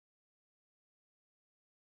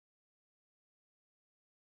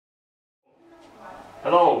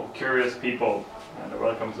Hello, curious people, and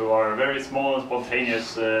welcome to our very small and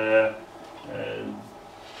spontaneous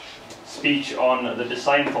speech on the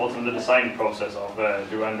design thoughts and the design process of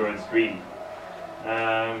Do Androids Dream.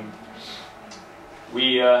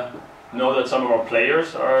 We know that some of our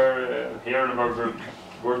players are here and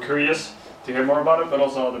we're curious to hear more about it, but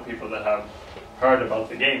also other people that have heard about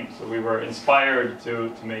the game. So we were inspired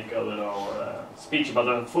to make a little speech about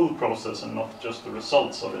the full process and not just the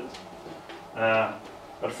results of it.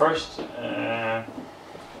 But first,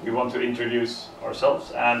 we want to introduce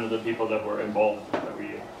ourselves and the people that were involved that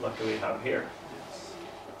we luckily have here.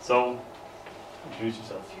 So, introduce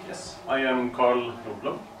yourself. Yes, I am Carl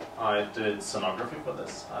Rublo. I did scenography for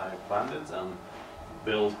this. I planned it and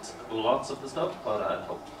built lots of the stuff, but I had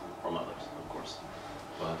help from others, of course.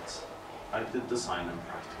 But I did design and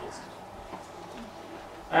practical stuff.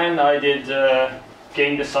 And I did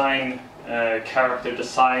game design, character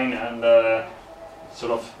design, and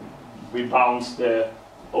sort of we bounced the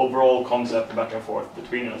overall concept back and forth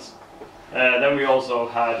between us. Then we also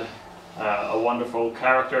had a wonderful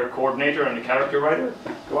character coordinator and a character writer.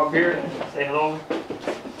 Go up here and say hello.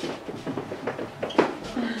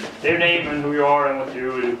 Say your name and who you are and what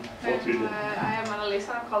you do. I am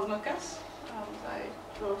Annalisa, I'm called Mukas, and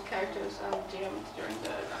I wrote characters and GM'd during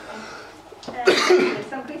the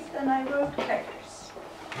campaign. I'm Chris and I wrote characters.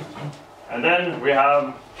 And then we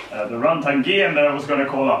have the runtime GM that I was going to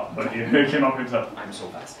call up, but he came up himself. I'm so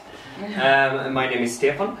fast. My name is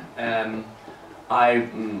Stefan. I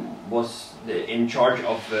was in charge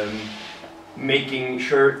of making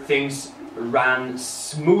sure things ran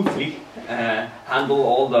smoothly, handle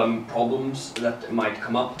all the problems that might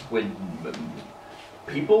come up with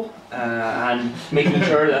people, and making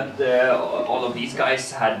sure that all of these guys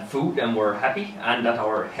had food and were happy, and that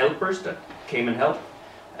our helpers that came and helped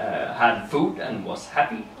had food and was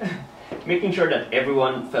happy. Making sure that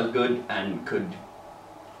everyone felt good and could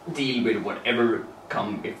deal with whatever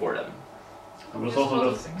come before them. There was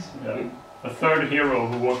also the third hero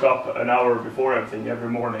who woke up an hour before everything every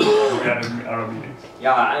morning. We had our meetings.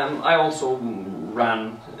 Yeah, I also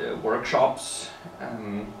ran workshops.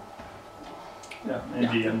 And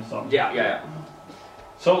GM some. Yeah.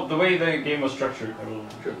 So the way the game was structured,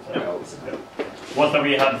 was that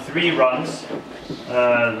we had 3 runs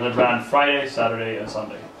that ran Friday, Saturday, and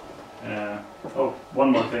Sunday. Oh,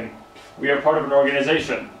 one more thing. We are part of an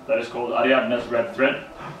organization that is called Ariadne's Red Thread,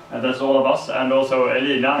 and that's all of us, and also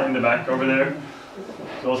Elina in the back over there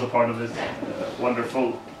is also part of this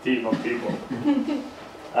wonderful team of people.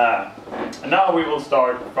 And now we will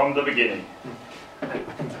start from the beginning.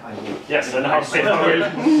 Yes, and how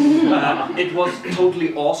it was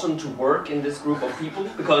totally awesome to work in this group of people,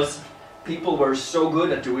 because people were so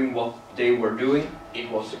good at doing what they were doing. It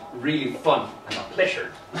was really fun and a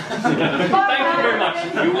pleasure. Thank you very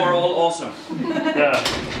much. You were all awesome. Yeah,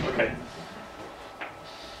 okay.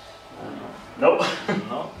 No.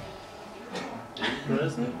 No.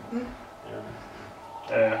 Interesting.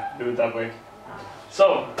 Do it that way.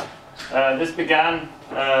 So, this began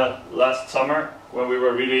last summer when we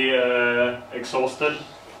were really exhausted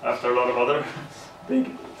after a lot of other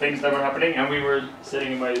big things that were happening, and we were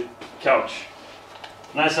sitting in my couch.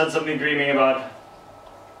 And I said something dreaming about,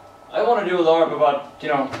 I want to do a LARP about, you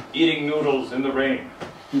know, eating noodles in the rain.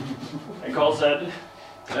 And Carl said,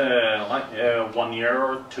 1 year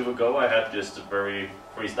or 2 ago, I had just a very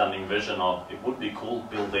freestanding vision of it would be cool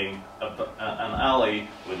building an alley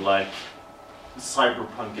with like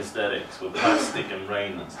cyberpunk aesthetics with plastic and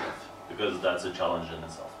rain and stuff, because that's a challenge in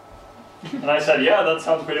itself. And I said, yeah, that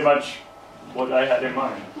sounds pretty much what I had in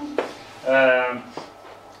mind.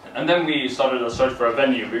 And then we started a search for a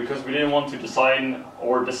venue, because we didn't want to design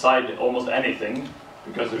or decide almost anything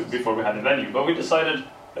before we had a venue. But we decided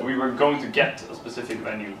that we were going to get a specific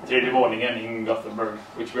venue, Tredje Våningen in Gothenburg,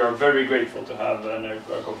 which we are very grateful to have a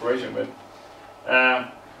cooperation with.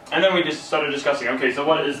 And then we just started discussing, okay, so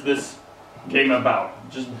what is this game about?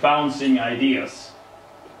 Just bouncing ideas.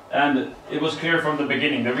 And it was clear from the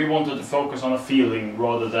beginning that we wanted to focus on a feeling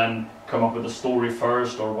rather than come up with a story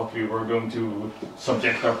first or what we were going to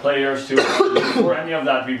subject our players to. Or any of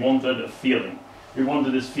that, we wanted a feeling. We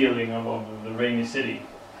wanted this feeling of the rainy city.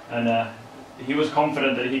 And he was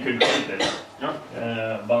confident that he could create this,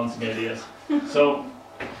 bouncing ideas. So,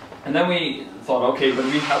 and then we thought, okay, but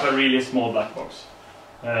we have a really small black box.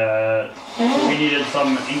 So we needed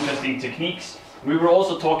some interesting techniques. We were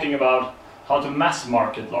also talking about how to mass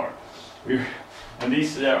market LARP. And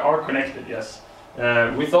these are connected, yes.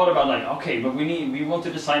 We thought about like, okay, but we want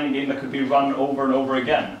to design a game that could be run over and over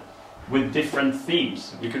again with different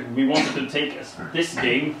themes. We wanted to take this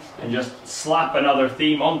game and just slap another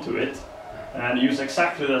theme onto it and use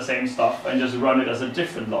exactly the same stuff and just run it as a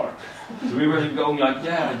different LARP. So we were going like,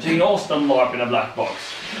 yeah, Jane Austen LARP in a black box,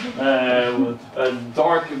 a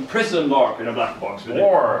dark prison LARP in a black box, with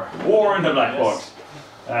war in a black box,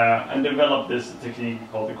 and developed this technique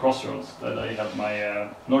called the crossroads that I have my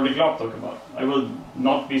Nordic LARP talk about. I will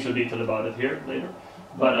not be so detailed about it here later,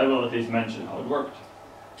 but I will at least mention how it worked.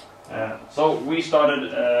 So we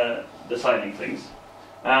started designing things,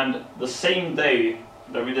 and the same day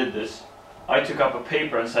that we did this, I took up a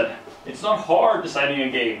paper and said, it's not hard designing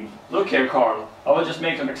a game. Look here, Carl, I will just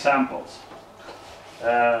make some examples.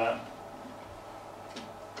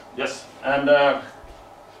 Yes, and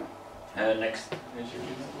next.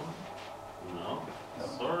 No,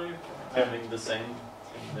 sorry for having the same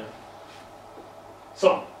thing there.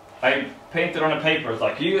 So, I painted on a paper, it's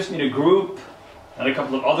like, you just need a group and a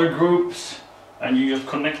couple of other groups, and you just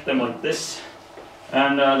connect them like this.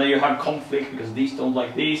 And then you have conflict because these don't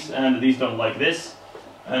like these and these don't like this.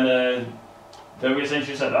 And then we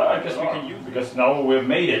essentially said, I guess we can use it because now we've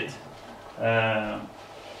made it.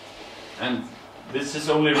 And this is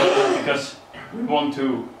only relevant because we want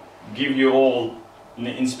to give you all an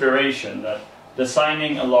inspiration that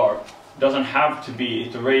designing a LARP doesn't have to be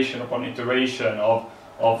iteration upon iteration of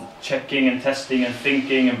checking and testing and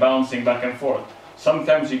thinking and bouncing back and forth.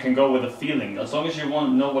 Sometimes you can go with a feeling. As long as you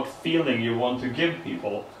want to know what feeling you want to give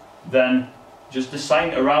people, then just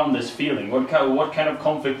design around this feeling. What kind of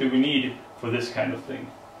conflict do we need for this kind of thing?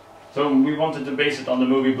 So we wanted to base it on the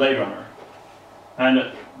movie Blade Runner.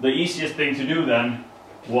 And the easiest thing to do then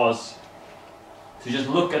was to just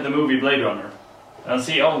look at the movie Blade Runner and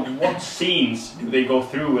see, oh, what scenes do they go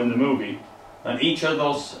through in the movie? And each of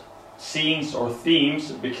those scenes or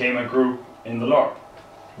themes became a group in the LARP.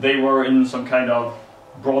 They were in some kind of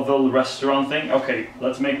brothel restaurant thing. Okay,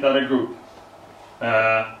 let's make that a group.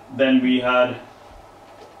 Then we had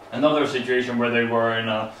another situation where they were in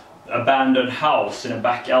an abandoned house in a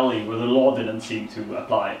back alley where the law didn't seem to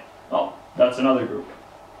apply. Oh, that's another group.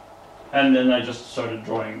 And then I just started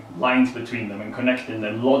drawing lines between them and connecting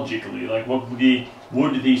them logically. Like, what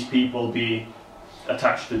would these people be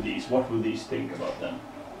attached to these? What would these think about them?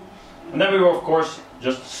 And then we were, of course,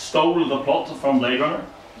 just stole the plot from Blade Runner.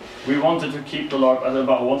 We wanted to keep the LARP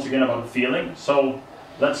as once again about a feeling, so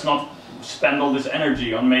let's not spend all this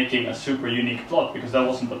energy on making a super unique plot, because that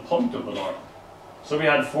wasn't the point of the LARP. So we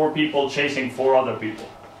had 4 people chasing 4 other people.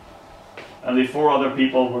 And the 4 other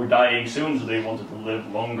people were dying soon, so they wanted to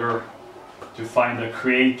live longer to find the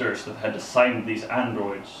creators that had designed these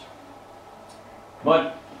androids.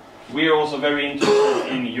 But we are also very interested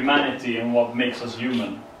in humanity and what makes us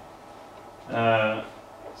human.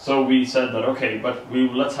 So we said that, okay, but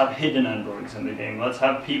let's have hidden androids in the game. Let's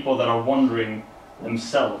have people that are wondering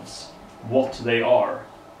themselves what they are.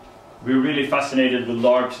 We're really fascinated with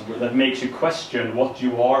LARPs that makes you question what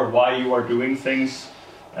you are, why you are doing things,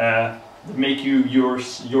 that make you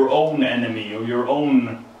your own enemy or your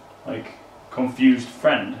own confused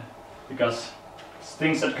friend. Because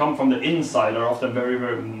things that come from the inside are often very,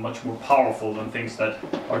 very much more powerful than things that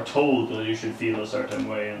are told that you should feel a certain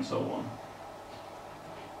way and so on.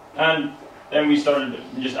 And then we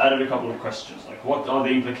just added a couple of questions, like what are the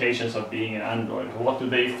implications of being an android? What do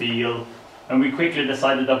they feel? And we quickly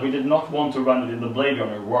decided that we did not want to run it in the Blade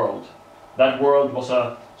Runner world. That world was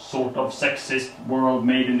a sort of sexist world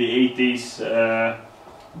made in the 80s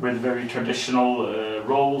with very traditional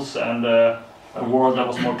roles, and a world that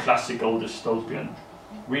was more classical, dystopian.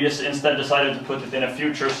 We just instead decided to put it in a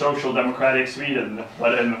future social democratic Sweden,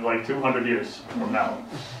 but in like 200 years from now,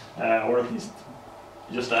 or at least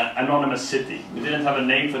just an anonymous city. We didn't have a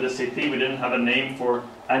name for the city, we didn't have a name for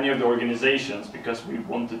any of the organizations, because we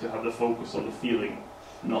wanted to have the focus on the feeling,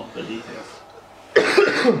 not the details.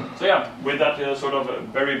 So yeah, with that sort of a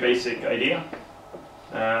very basic idea.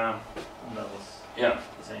 That was the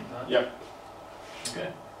same time? Yeah.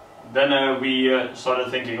 Okay. Then we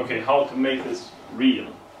started thinking, okay, how to make this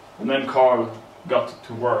real? And then Carl got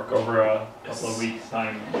to work over a couple of weeks'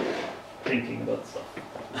 time thinking about stuff.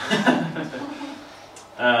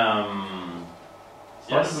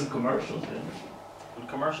 Started with commercials, didn't it? With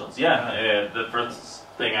commercials, yeah. The first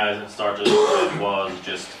thing I started with was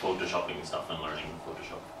just photoshopping stuff and learning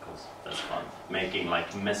Photoshop, because that's fun. Making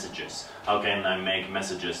messages. How can I make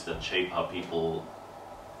messages that shape how people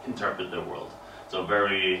interpret their world? So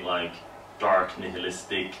very dark,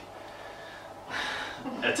 nihilistic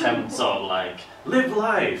attempts of live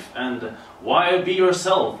life and why be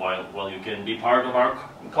yourself while you can be part of our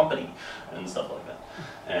company and stuff like that.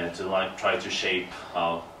 And to try to shape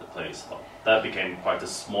how the players thought. That became quite a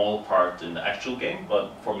small part in the actual game,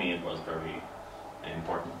 but for me it was very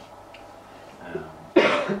important.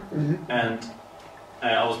 And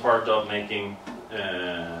I was part of making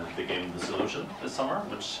the game The Solution this summer,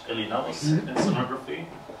 which Elina was in scenography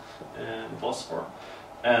boss for.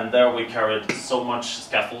 And there we carried so much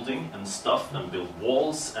scaffolding and stuff and built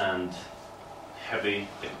walls and heavy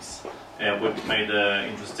things. We made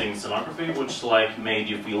interesting scenography, which like made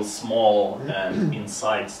you feel small and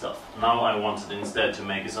inside stuff. Now I wanted instead to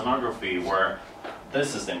make a scenography where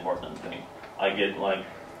this is the important thing. I get like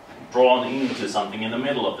drawn into something in the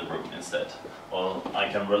middle of the room instead. Well, I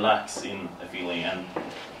can relax in a feeling, and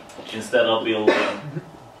instead of building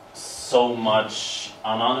so much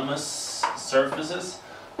anonymous surfaces,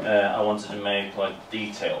 I wanted to make like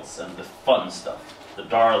details and the fun stuff, the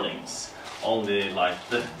darlings, only like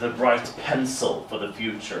the right pencil for the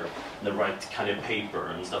future, the right kind of paper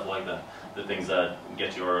and stuff like that, the things that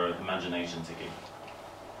get your imagination ticking.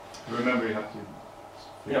 Remember, you have to.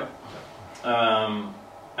 Yep.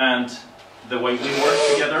 And the way we work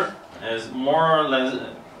together is more or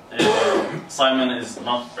less. Simon is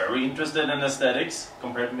not very interested in aesthetics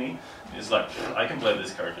compared to me. He's like, I can play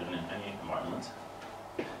this character in any environment.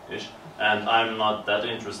 And I'm not that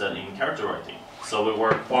interested in character writing. So we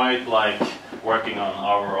were quite like working on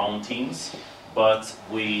our own teams, but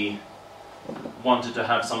we wanted to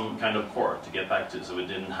have some kind of core to get back to, so we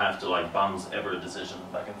didn't have to like bounce every decision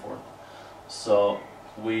back and forth. So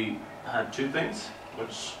we had two things,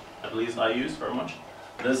 which at least I use very much.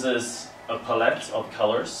 This is a palette of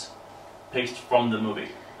colors picked from the movie.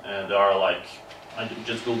 They are like, I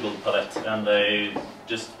just googled palette and they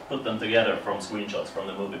just put them together from screenshots from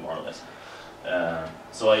the movie more or less.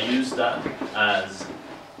 So I use that as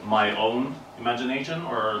my own imagination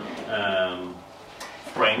or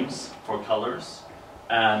frames for colors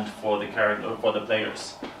and for the character, for the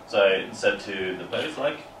players. So I said to the players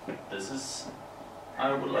like, this is,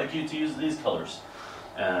 I would like you to use these colors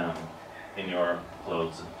in your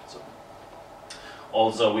clothes and so.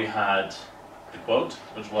 Also we had the quote,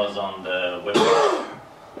 which was on the website,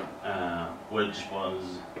 which was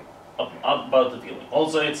about the feeling.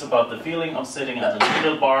 Also, it's about the feeling of sitting at a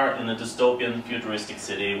little bar in a dystopian, futuristic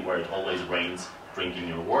city where it always rains, drinking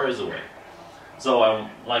your worries away. So I'm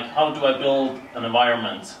like, how do I build an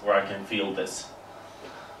environment where I can feel this?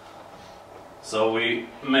 So we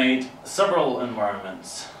made several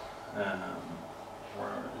environments.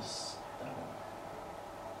 Where is that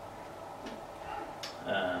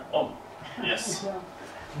one? Oh, yes.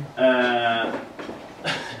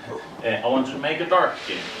 I wanted to make a dark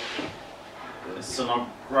game.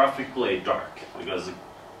 Scenographically dark, because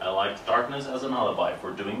I like darkness as an alibi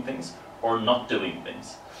for doing things or not doing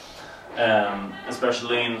things.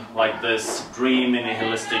 Especially in like this dreamy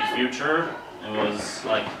nihilistic future, it was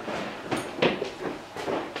like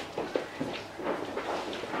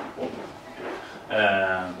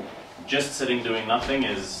just sitting doing nothing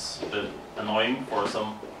is a bit annoying for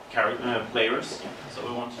some players, so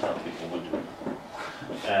we wanted to have people would do.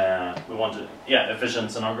 We wanted, efficient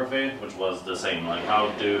scenography, which was the same. Like,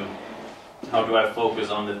 how do I focus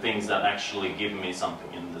on the things that actually give me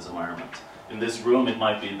something in this environment? In this room, it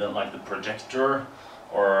might be the projector,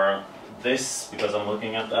 or this because I'm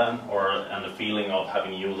looking at that, and the feeling of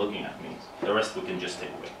having you looking at me. The rest we can just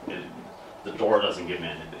take away. The door doesn't give me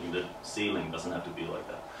anything. The ceiling doesn't have to be like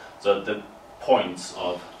that. So the points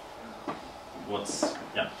of what's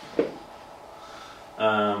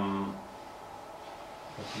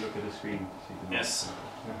Let's look at the screen. Yes,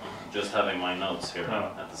 just having my notes here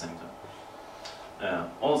at the same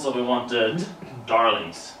time. Also, we wanted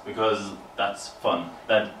darlings because that's fun.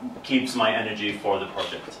 That keeps my energy for the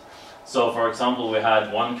project. So, for example, we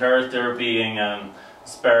had one character being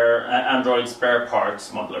Android spare part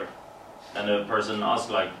smuggler, and the person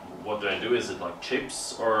asked like, "What do I do? Is it like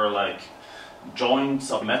chips or like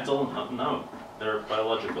joints of metal?" No, they're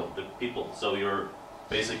biological. They're people. So you're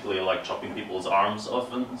basically like chopping people's arms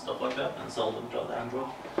off and stuff like that and sell them to the Android.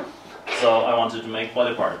 So I wanted to make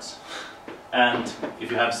body parts. And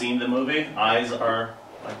if you have seen the movie, eyes are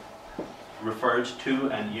like referred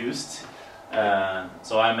to and used.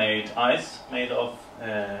 So I made eyes made of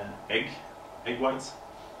egg whites,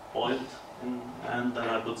 boiled, and then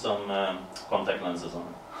I put some contact lenses on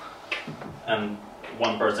it. And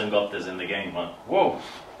one person got this in the game, but whoa,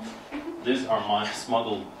 these are my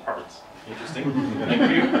smuggled parts. Interesting.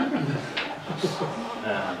 Thank you.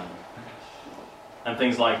 And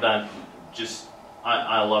things like that. Just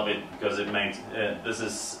I love it because it makes this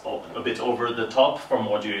is a bit over the top from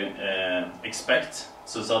what you expect.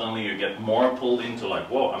 So suddenly you get more pulled into like,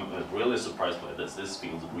 whoa, I'm really surprised by this. This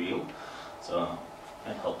feels real. So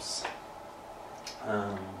it helps.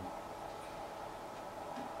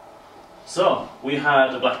 So we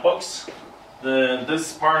had a black box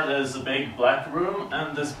This part is a big black room,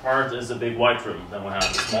 and this part is a big white room. Then we have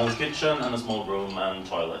a small kitchen and a small room and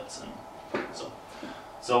toilets, and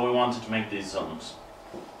so we wanted to make these zones.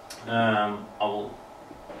 I will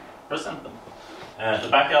present them. The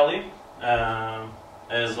back alley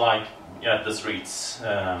is like the streets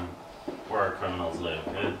where criminals live.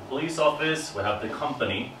 The police office. We have the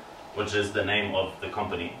company, which is the name of the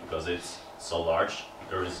company because it's so large.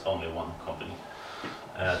 There is only one company.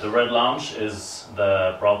 The Red Lounge is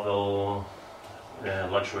the brothel,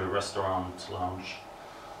 luxury restaurant lounge,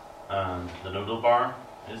 and the Noodle Bar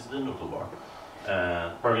is the Noodle Bar.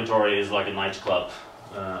 Purgatory is like a nightclub,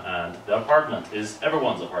 and the apartment is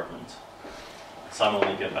everyone's apartment. Simon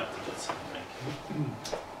will get back to this, I think.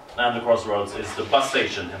 And the Crossroads is the bus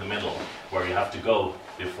station in the middle, where you have to go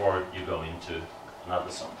before you go into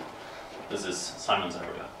another zone. This is Simon's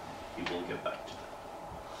area. He will get back to that.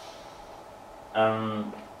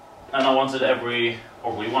 And we wanted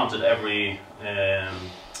every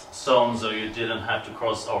zone so you didn't have to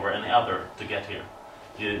cross over any other to get here.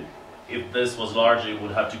 If this was large, you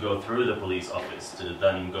would have to go through the police office to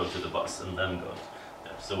then go to the bus and then go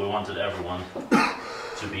there. So we wanted everyone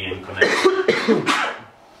to be in connection.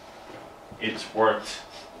 It worked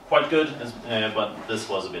quite good, but this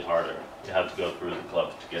was a bit harder. You had to go through the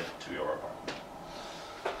club to get to your apartment.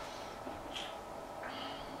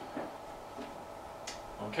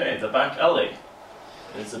 Okay, the back alley.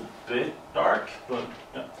 It's a bit dark, but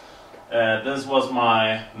yeah. This was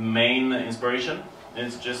my main inspiration.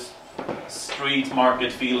 It's just street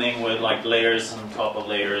market feeling with like layers on top of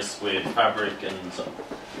layers with fabric and so.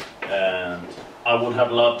 And I would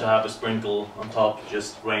have loved to have a sprinkle on top,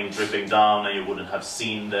 just rain dripping down, and you wouldn't have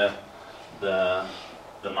seen the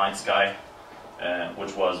night sky,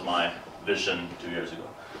 which was my vision 2 years ago.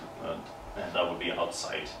 And that would be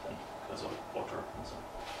outside then, because of water and so.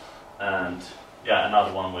 And yeah,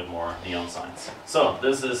 another one with more neon signs. So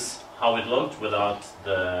this is how it looked without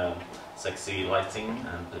the sexy lighting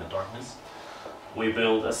and the darkness. We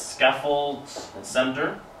built a scaffold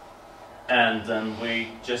center, and then we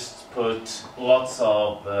just put lots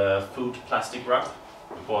of food plastic wrap.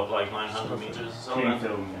 We bought like 900 meters or so. Clean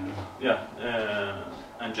film,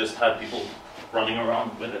 And just had people running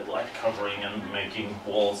around with it, like covering and making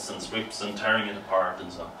walls and strips and tearing it apart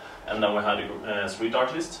and so on. And then we had a street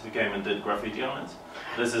artist who came and did graffiti on it.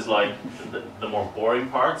 This is like the more boring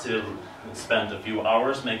part. He spent a few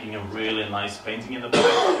hours making a really nice painting in the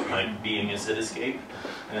back, like being a cityscape,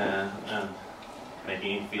 and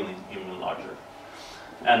making it feeling even larger.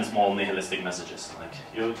 And small nihilistic messages like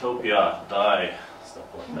 "Utopia, die,"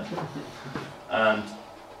 stuff like that. And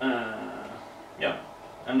yeah,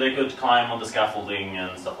 and they could climb on the scaffolding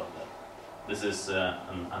and stuff like that. This is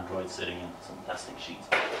an android sitting in some plastic sheet.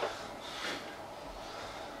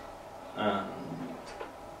 Let's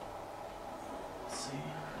see.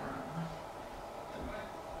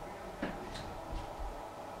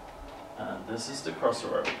 And this is the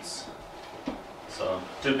Crossroads. So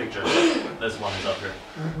 2 pictures. This one is up here.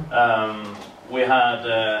 We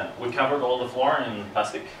covered all the floor in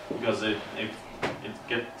plastic because if it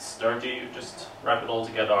gets dirty, you just wrap it all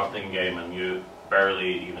together after in game, and you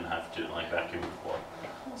barely even have to like vacuum the floor.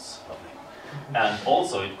 It's lovely. And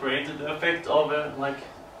also it created the effect of like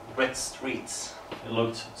wet streets. It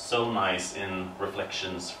looked so nice in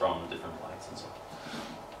reflections from different lights and so on.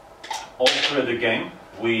 All through the game,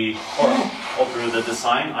 all through the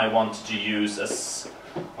design, I wanted to use as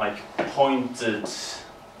like pointed,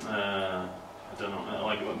 I don't know,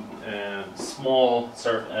 like small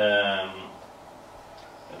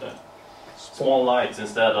lights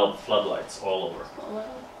instead of floodlights all over.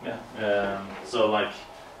 Yeah. So like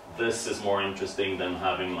this is more interesting than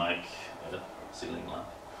having like a ceiling lamp.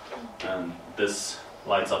 And this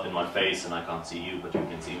lights up in my face and I can't see you, but you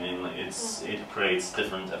can see me. It creates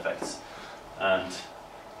different effects. And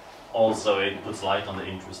also it puts light on the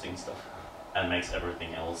interesting stuff and makes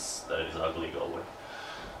everything else that is ugly go away.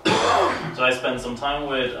 So I spent some time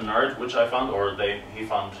with a nerd, which I found, or he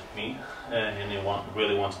found me, and he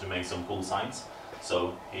really wanted to make some cool signs.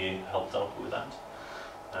 So he helped out with that.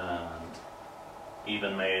 And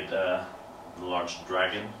even made a large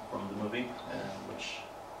dragon from the movie, which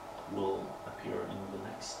will appear in the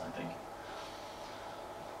next, I think.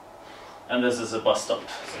 And this is a bus stop.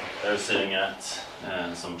 So they're sitting at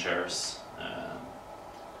some chairs,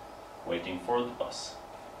 waiting for the bus.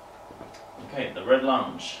 Okay, the Red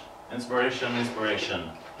Lounge. Inspiration,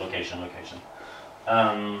 location.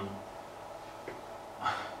 I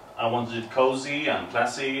wanted it cozy and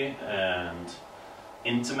classy and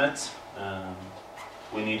intimate.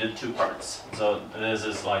 we needed 2 parts. So this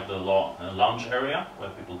is like the lounge area where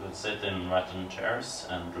people could sit in rattan chairs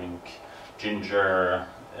and drink ginger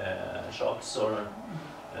shots or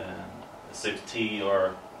sip tea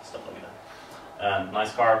or stuff like that. And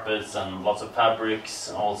nice carpets and lots of fabrics,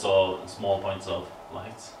 also small points of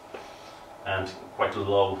light, and quite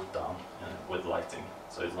low down with lighting,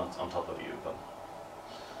 so it's not on top of you, but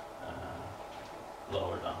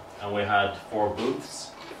lower down. And we had 4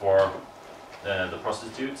 booths for the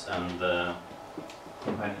prostitutes and the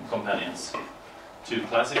companions. 2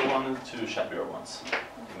 classic ones and 2 shabbier ones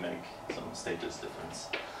to make some status difference.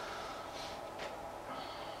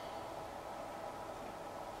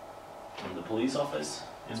 And the police office,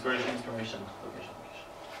 inspiration, location.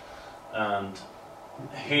 And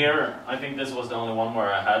here, I think this was the only one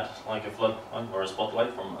where I had like a floodlight or a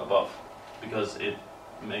spotlight from above, because it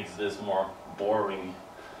makes this more boring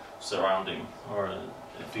surrounding or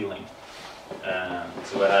feeling.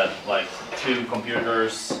 So we had like 2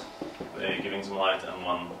 computers giving some light and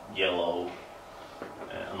 1 yellow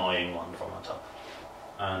annoying one from on top.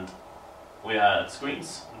 And we had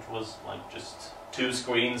screens, which was like just 2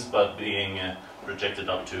 screens, but being projected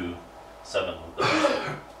up to 7 of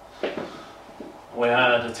them. We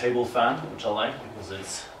had a table fan, which I like because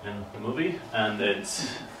it's in the movie, and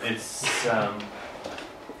it's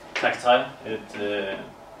tactile. It's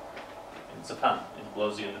a fan. It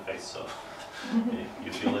blows you in the face, so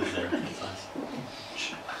you feel it there. It's nice.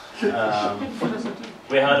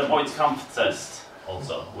 We had a Knutepunkt test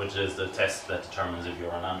also, which is the test that determines if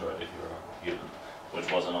you're an android, if you're a human,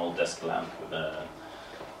 which was an old desk lamp with a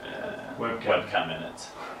webcam in it,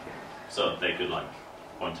 so they could like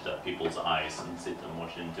point it at people's eyes and sit and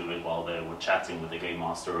watch into it while they were chatting with the game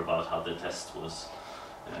master about how the test was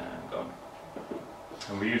going.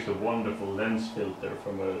 And we used a wonderful lens filter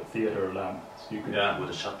from a theater lamp, so you could with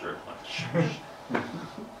a shutter.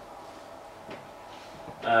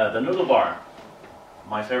 The noodle bar,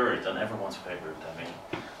 my favorite and everyone's favorite. I mean,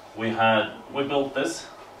 we built this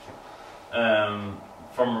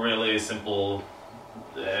from really simple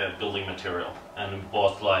building material, and we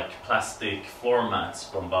bought like plastic floor mats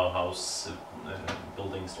from Bauhaus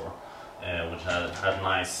building store, which had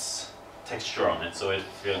nice texture on it, so it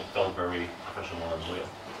felt very professional and real.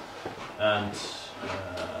 And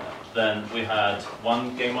then we had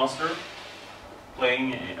 1 game master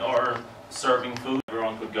playing or serving food.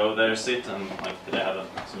 Everyone could go there, sit, and like, could they have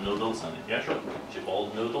some noodles? And yeah, sure. She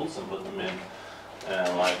bought noodles and put them in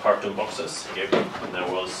like carton boxes. Gave them. And there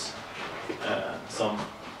was some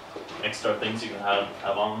extra things you can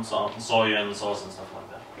have on, soy and sauce and stuff like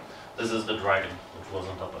that. This is the dragon, which was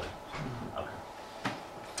on top of it. Okay.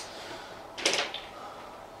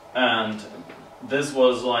 And this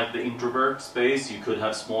was like the introvert space. You could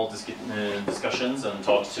have small discussions and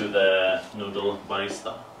talk to the noodle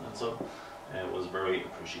barista, and so it was very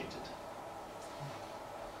appreciated.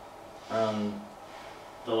 And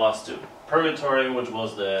the last 2, Purgatory, which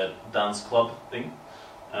was the dance club thing,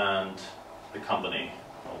 and the company,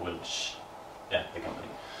 the company.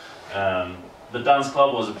 The dance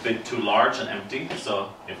club was a bit too large and empty,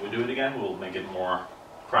 so if we do it again, we'll make it more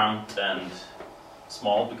cramped and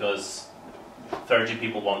small, because 30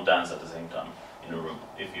 people won't dance at the same time in a room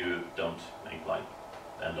if you don't make like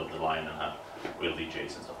the end of the line and have real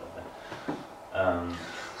DJs and stuff like that.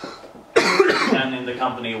 And in the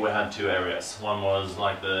company we had 2 areas. One was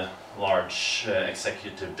like the large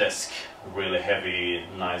executive desk, really heavy,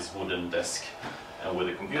 nice wooden desk with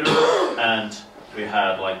a computer, and we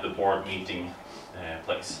had like the board meeting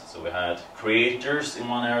place. So we had creators in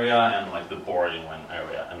one area and like the board in one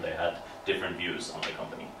area, and they had different views on the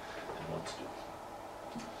company and what to do.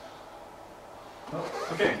 Oh,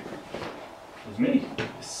 okay. It's me.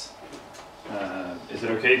 Yes. Is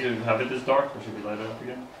it okay to have it this dark, or should we light it up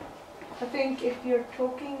again? I think if you're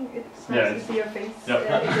talking, it's Yeah, nice to see your face.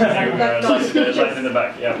 Light in the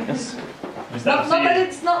back, yeah. Not that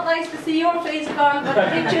it's not nice to see your face, Carl, but the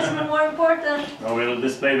pictures are more important. No, we'll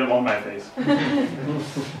display them on my face.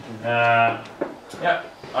 Yeah,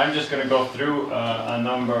 I'm just going to go through a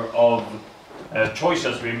number of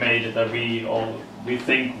choices we made that we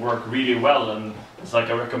think work really well, and it's like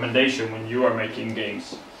a recommendation when you are making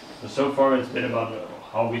games. So far it's been about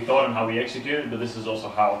how we thought and how we executed, but this is also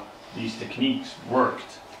how these techniques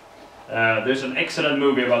worked. There's an excellent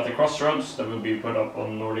movie about the crossroads that will be put up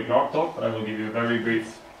on Nordic Art Talk, but I will give you a very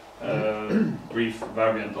brief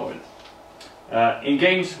variant of it. In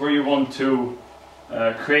games where you want to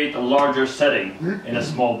create a larger setting in a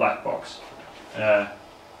small black box,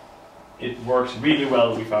 it works really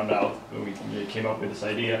well, we found out when we came up with this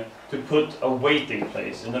idea, to put a waiting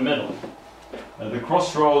place in the middle. The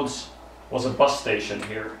crossroads was a bus station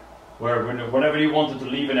here, where whenever you wanted to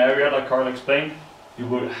leave an area, like Carl explained, you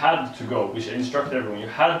would had to go. We should instruct everyone. You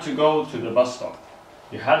had to go to the bus stop.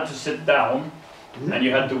 You had to sit down, and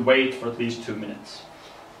you had to wait for at least 2 minutes.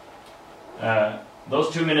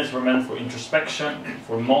 Those 2 minutes were meant for introspection,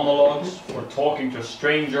 for monologues, for talking to a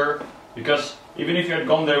stranger, because even if you had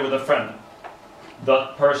gone there with a friend,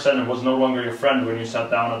 that person was no longer your friend when you sat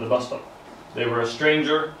down at the bus stop. They were a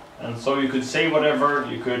stranger, and so you could say whatever,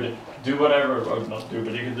 you could do whatever, or not do,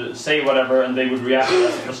 but you could say whatever, and they would react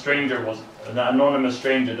as if a stranger was an anonymous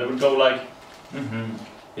stranger. They would go like,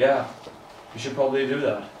 yeah, you should probably do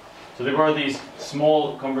that. So there were these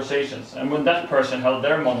small conversations, and when that person held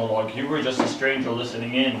their monologue, you were just a stranger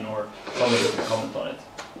listening in, or somebody would comment on it.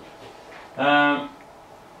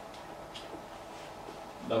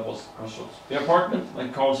 That was Crossroads. The apartment,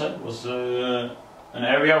 like Carl said, was an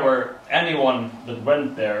area where anyone that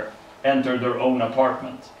went there entered their own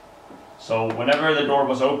apartment. So whenever the door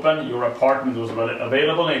was open, your apartment was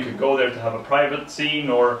available, and you could go there to have a private scene,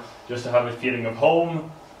 or just to have a feeling of home,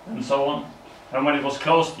 and so on. And when it was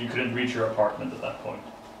closed, you couldn't reach your apartment at that point.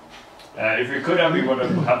 If we could have, we would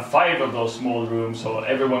have 5 of those small rooms, so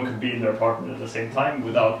everyone could be in their apartment at the same time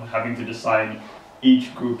without having to design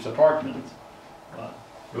each group's apartment.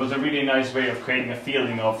 It was a really nice way of creating a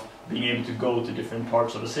feeling of being able to go to different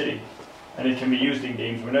parts of the city. And it can be used in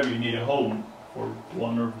games whenever you need a home for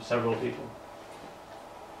one or several people.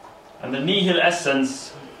 And the nihil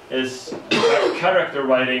essence is a character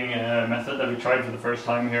writing method that we tried for the first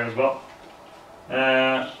time here as well.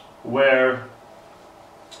 Where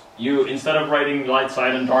you, instead of writing light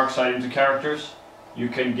side and dark side into characters, you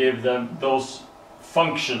can give them those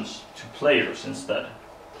functions to players instead.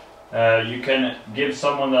 You can give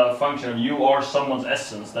someone a function of you are someone's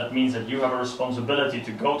essence. That means that you have a responsibility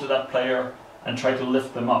to go to that player and try to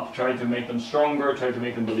lift them up, try to make them stronger, try to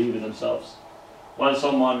make them believe in themselves. While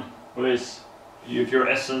someone who is, if you're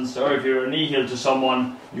essence or if you're a nihil to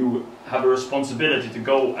someone, you have a responsibility to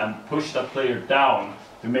go and push that player down,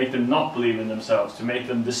 to make them not believe in themselves, to make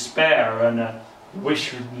them despair and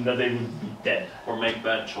wish that they would be dead. Or make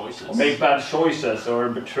bad choices. Or make bad choices, or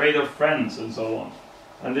betray their friends and so on.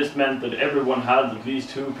 And this meant that everyone had at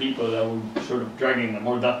least 2 people that were sort of dragging them,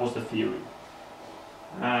 or that was the theory.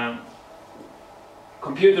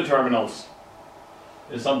 Computer terminals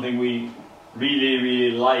is something we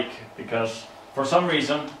really like, because for some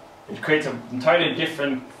reason it creates an entirely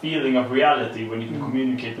different feeling of reality when you can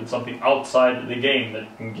communicate with something outside the game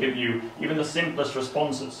that can give you even the simplest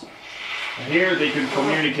responses. And here they could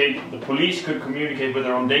communicate, the police could communicate with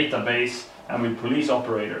their own database and with police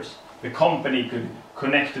operators. The company could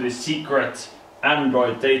connect to the secret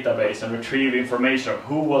Android database and retrieve information of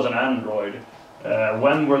who was an Android,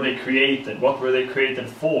 when were they created, what were they created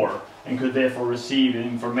for, and could therefore receive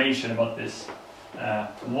information about this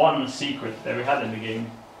one secret that we had in the game.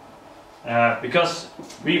 Because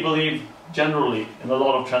we believe generally in a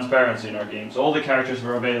lot of transparency in our games. All the characters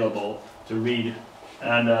were available to read,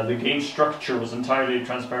 and the game structure was entirely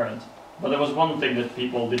transparent. But there was one thing that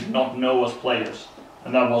people did not know as players,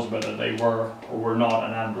 and that was whether they were or were not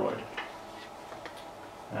an android.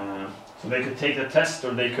 So they could take the test,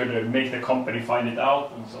 or they could make the company find it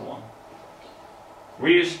out, and so on.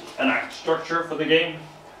 We used an act structure for the game.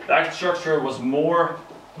 The act structure was more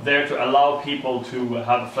there to allow people to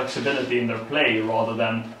have flexibility in their play, rather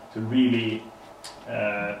than to really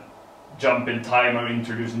jump in time or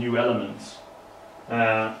introduce new elements.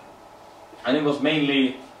 And it was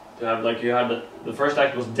mainly to have, like, you had the first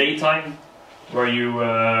act was daytime, where you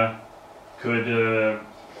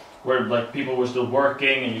where like people were still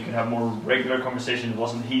working and you could have more regular conversation. It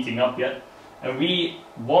wasn't heating up yet, and we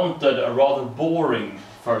wanted a rather boring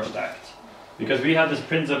first act, because we had this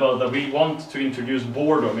principle that we want to introduce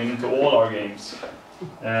boredom into all our games,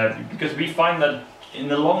 because we find that in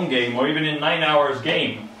the long game, or even in 9 hours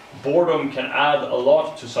game, boredom can add a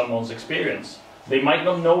lot to someone's experience. They might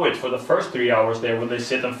not know it for the first 3 hours there when they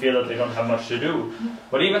sit and feel that they don't have much to do.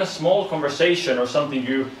 But even a small conversation or something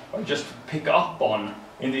you just pick up on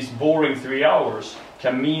in these boring 3 hours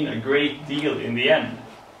can mean a great deal in the end.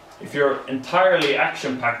 If you're entirely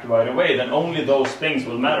action-packed right away, then only those things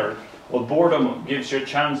will matter. Well, boredom gives you a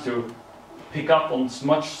chance to pick up on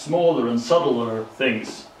much smaller and subtler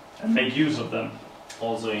things and make use of them.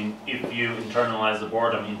 Also, if you internalize the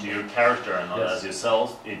boredom into your character and not as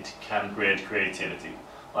yourself, it can create creativity.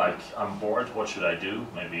 Like, I'm bored, what should I do?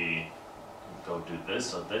 Maybe go do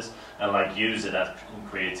this or this, and like use it as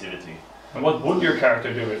creativity. And what would your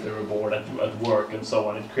character do if they were bored at work and so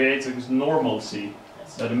on? It creates this normalcy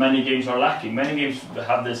that many games are lacking. Many games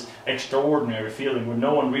have this extraordinary feeling where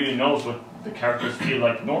no one really knows what the characters feel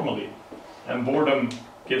like normally. and boredom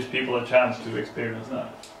gives people a chance to experience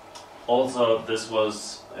that. Also, this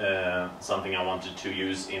was something I wanted to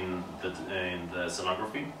use in the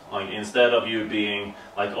scenography. Like, instead of you being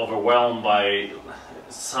like overwhelmed by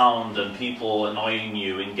sound and people annoying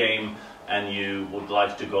you in game, and you would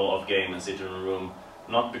like to go off game and sit in a room,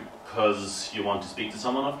 not because you want to speak to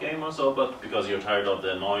someone off game or so, but because you're tired of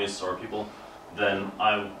the noise or people, then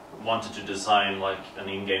I wanted to design like an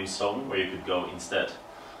in-game zone where you could go instead.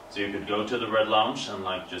 So you could go to the Red Lounge and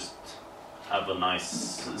like just have a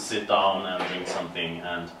nice sit down and drink something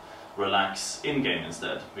and relax in-game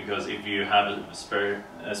instead. Because if you have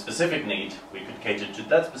a specific need, we could cater to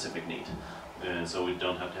that specific need. So we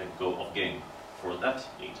don't have to go off game for that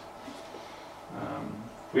need.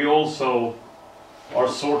 We also are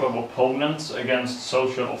sort of opponents against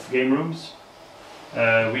social off-game rooms.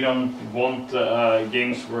 We don't want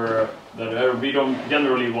games we don't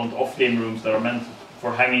generally want off-game rooms that are meant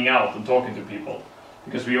for hanging out and talking to people,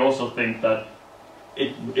 because we also think that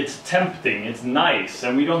it's tempting, it's nice,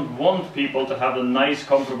 and we don't want people to have a nice,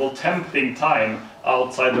 comfortable, tempting time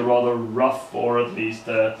outside the rather rough or at least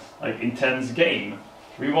like intense game.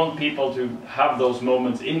 We want people to have those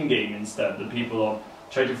moments in-game instead, that people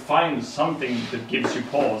try to find something that gives you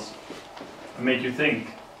pause and make you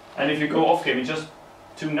think. And if you go off-game, it's just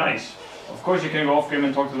too nice. Of course you can go off-game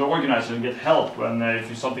and talk to the organizer and get help when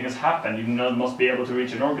if something has happened. You must be able to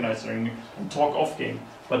reach an organizer and talk off-game,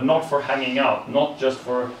 but not for hanging out, not just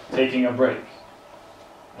for taking a break.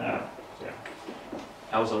 Yeah.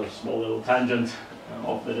 That was a small little tangent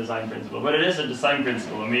of the design principle, but it is a design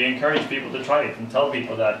principle, and we encourage people to try it and tell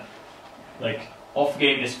people that like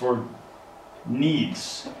off-game is for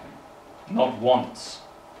needs, not wants.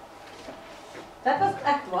 That was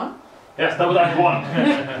Act 1. Yes, that was Act 1.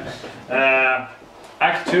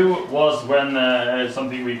 Act 2 was when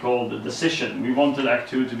something we called a decision. We wanted Act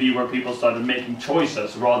 2 to be where people started making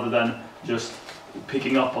choices rather than just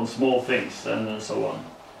picking up on small things and so on.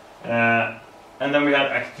 And then we had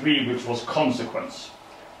Act 3, which was consequence,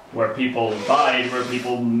 where people died, where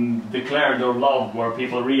people declared their love, where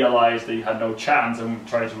people realized they had no chance and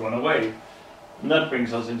tried to run away. And that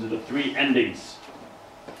brings us into the 3 endings.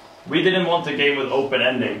 We didn't want a game with open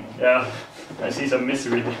ending. Yeah, I see some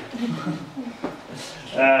misery.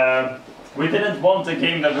 We didn't want a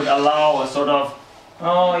game that would allow a sort of,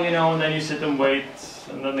 oh, you know, and then you sit and wait,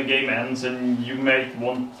 and then the game ends, and you might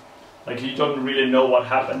want, like, you don't really know what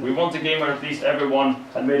happened. We want a game where at least everyone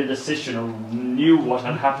had made a decision or knew what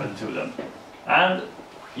had happened to them. And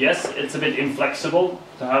yes, it's a bit inflexible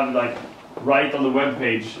to have, like, right on the web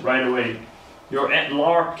page right away. Your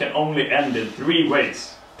LARP can only end in 3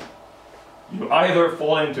 ways. You either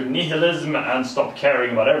fall into nihilism and stop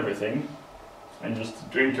caring about everything, and just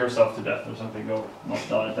drink yourself to death or something, or not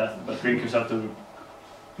die to death, but drink yourself to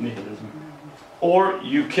nihilism. Or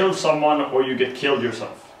you kill someone, or you get killed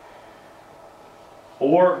yourself.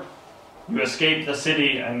 Or you escape the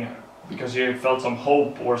city and because you felt some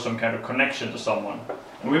hope or some kind of connection to someone.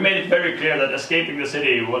 And we made it very clear that escaping the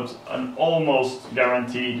city was an almost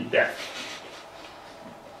guaranteed death.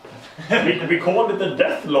 We called it the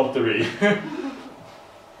death lottery.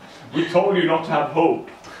 We told you not to have hope.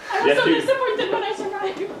 I was so disappointed when I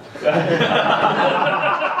survived.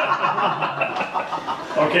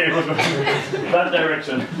 Okay, it was that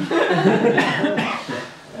direction.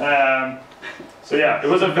 So yeah, it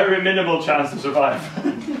was a very minimal chance to survive.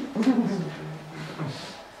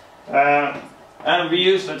 And we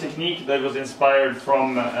used a technique that was inspired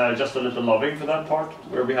from Just a Little Loving for that part,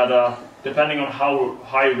 where we had depending on how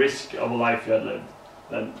high risk of a life you had lived,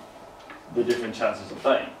 then the different chances of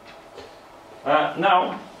dying.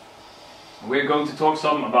 Now, we're going to talk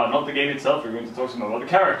some about, not the game itself, we're going to talk some about the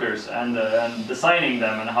characters and designing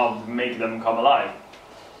them and how to make them come alive.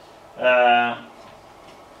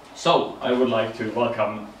 So, I would like to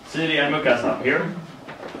welcome Siri and Mukas up here.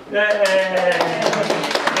 Yay!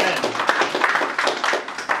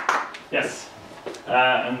 Yes,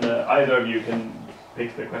 and either of you can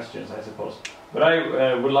pick the questions, I suppose. But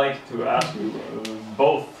I would like to ask you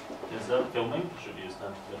both. Is that filming? Should use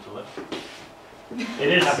that to left. It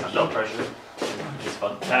is. No pressure. It's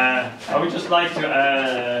fun. I would just like to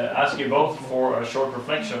ask you both for a short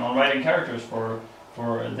reflection on writing characters for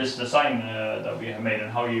this design that we have made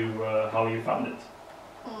and how you found it.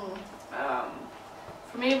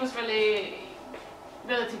 For me, it was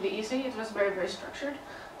relatively easy. It was very, very structured.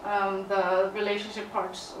 The relationship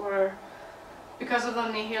parts were, because of the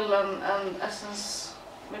nihil and essence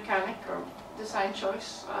mechanic or design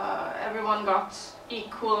choice, everyone got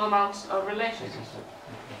equal amounts of relationships.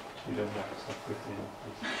 You don't have to stop quickly,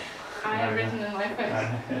 please. I have written in my face.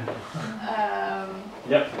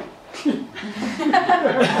 Yep.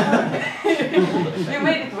 You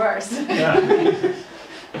made it worse. Yeah.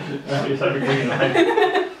 Yes, I agree.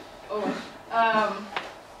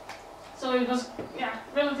 So it was, yeah,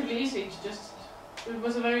 relatively easy to just. It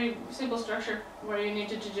was a very simple structure where you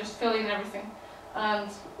needed to just fill in everything,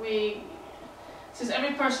 and since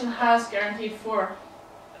every person has guaranteed 4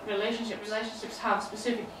 relationships have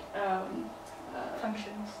specific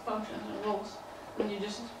Functions. and roles, and you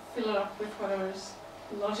just fill it up with whatever is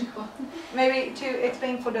logical. Maybe to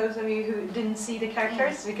explain for those of you who didn't see the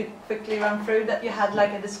characters, we could quickly run through that. You had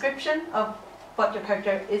like a description of what your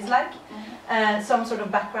character is like, some sort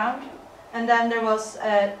of background, and then there was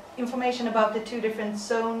information about the 2 different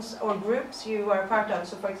zones or groups you are part of.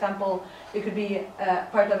 So for example, you could be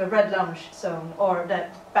part of a red lounge zone or the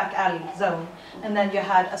back alley zone, and then you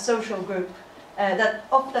had a social group that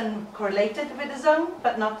often correlated with the zone,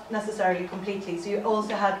 but not necessarily completely. So you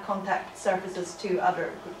also had contact surfaces to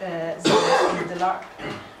other zones in the LARP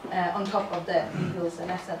on top of the hills in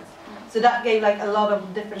essence. So that gave like a lot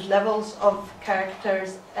of different levels of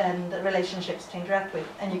characters and relationships to interact with,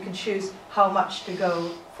 and you could choose how much to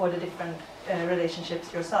go for the different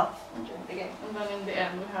relationships yourself during the game. And then in the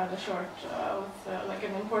end we had a short with like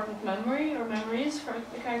an important memory or memories for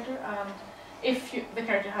the character, and if the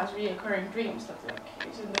character has reoccurring dreams that like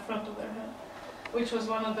is in the front of their head, which was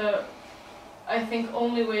one of the, I think,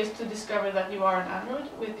 only ways to discover that you are an android,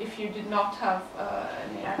 if you did not have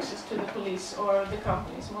any access to the police or the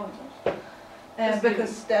company's monitors.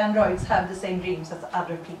 Because the androids have the same dreams as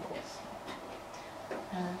other people.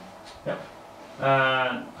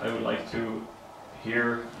 I would like to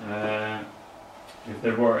hear if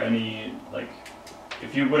there were any, like,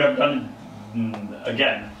 if you would have done it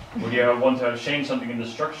again. Would you want to have changed something in the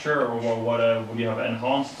structure, or would you have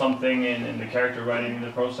enhanced something in the character writing in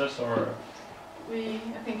the process, or? I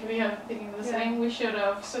think we are thinking the same. We should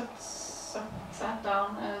have sat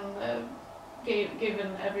down and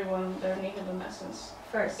given everyone their needed essence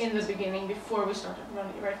First. in the beginning before we started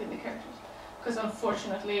writing the characters. Because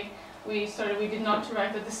unfortunately, we did not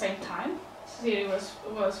write at the same time. Siri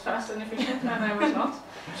was fast and efficient, and I was not.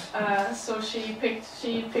 So she picked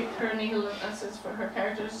her nihil essence for her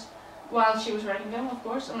characters while she was writing them, of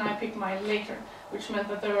course, and I picked mine later, which meant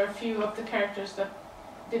that there were a few of the characters that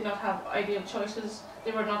did not have ideal choices.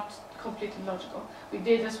 They were not completely logical. We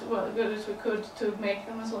did as good as we could to make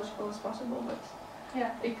them as logical as possible, but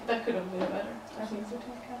yeah, that could have been better. I think so.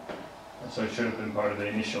 So it should have been part of the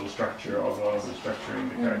initial structure of structuring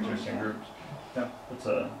the characters in groups. Yeah, that's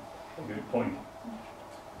a good point.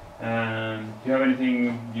 Do you have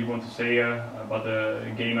anything you want to say about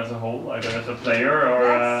the game as a whole, either as a player or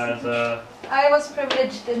as a... I was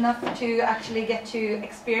privileged enough to actually get to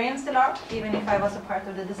experience the LARP, even if I was a part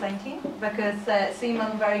of the design team, because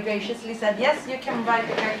Simon very graciously said, yes, you can write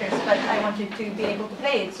the characters, but I want you to be able to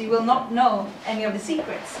play it, so you will not know any of the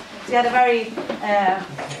secrets. So he had a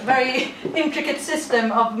very intricate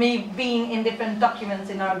system of me being in different documents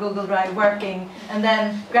in our Google Drive working, and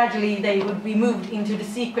then gradually they would be moved into the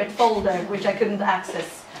secret folder, which I couldn't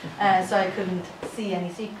access, so I couldn't see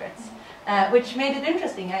any secrets. Which made it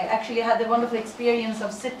interesting. I actually had the wonderful experience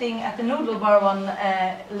of sitting at the noodle bar one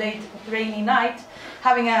late rainy night,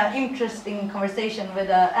 having an interesting conversation with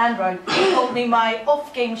an android who told me my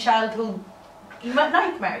off-game childhood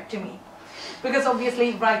nightmare to me. Because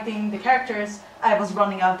obviously writing the characters, I was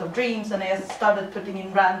running out of dreams, and I started putting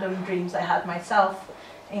in random dreams I had myself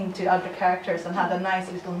into other characters and had a nice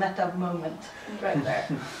little meta moment right there.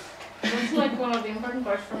 It's like one of the important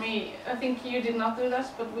parts for me. I think you did not do this,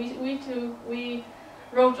 but we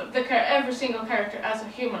wrote every single character as a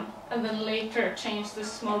human, and then later changed the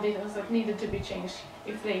small details that needed to be changed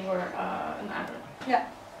if they were an android. Yeah.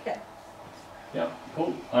 Yeah,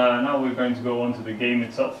 cool. Now we're going to go on to the game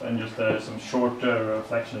itself and just some short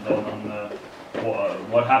reflections on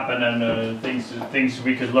what happened and things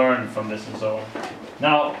we could learn from this and so on.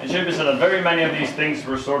 Now, it should be said that very many of these things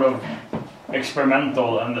were sort of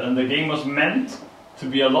experimental, and the game was meant to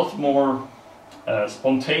be a lot more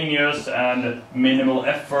spontaneous and minimal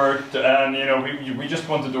effort, and you know, we just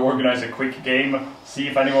wanted to organize a quick game, see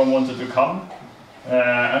if anyone wanted to come,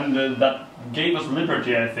 and that gave us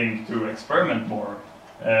liberty, I think, to experiment more.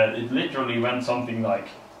 It literally went something like,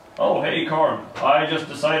 oh hey Carl, I just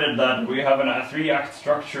decided that we have a 3-act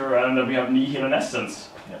structure and that we have nihil and essence.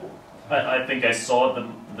 Yeah. I think I saw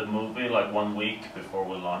the movie like 1 week before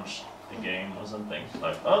we launched the game or something.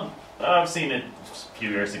 Like, oh, I've seen it a few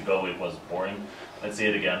years ago, it was boring. Let's see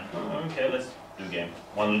it again. Oh, okay, let's do game.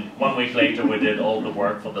 One week later we did all the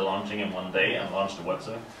work for the launching in one day and launched the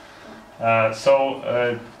website.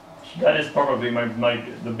 That is probably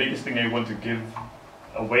the biggest thing I want to give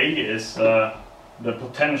away is the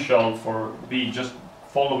potential for just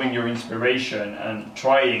following your inspiration and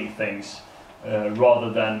trying things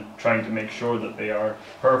rather than trying to make sure that they are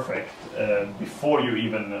perfect before you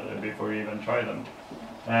even try them.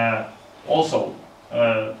 Also,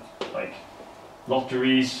 like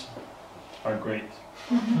lotteries are great.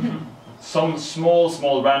 Some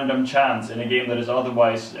small random chance in a game that is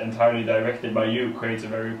otherwise entirely directed by you creates a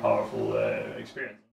very powerful experience.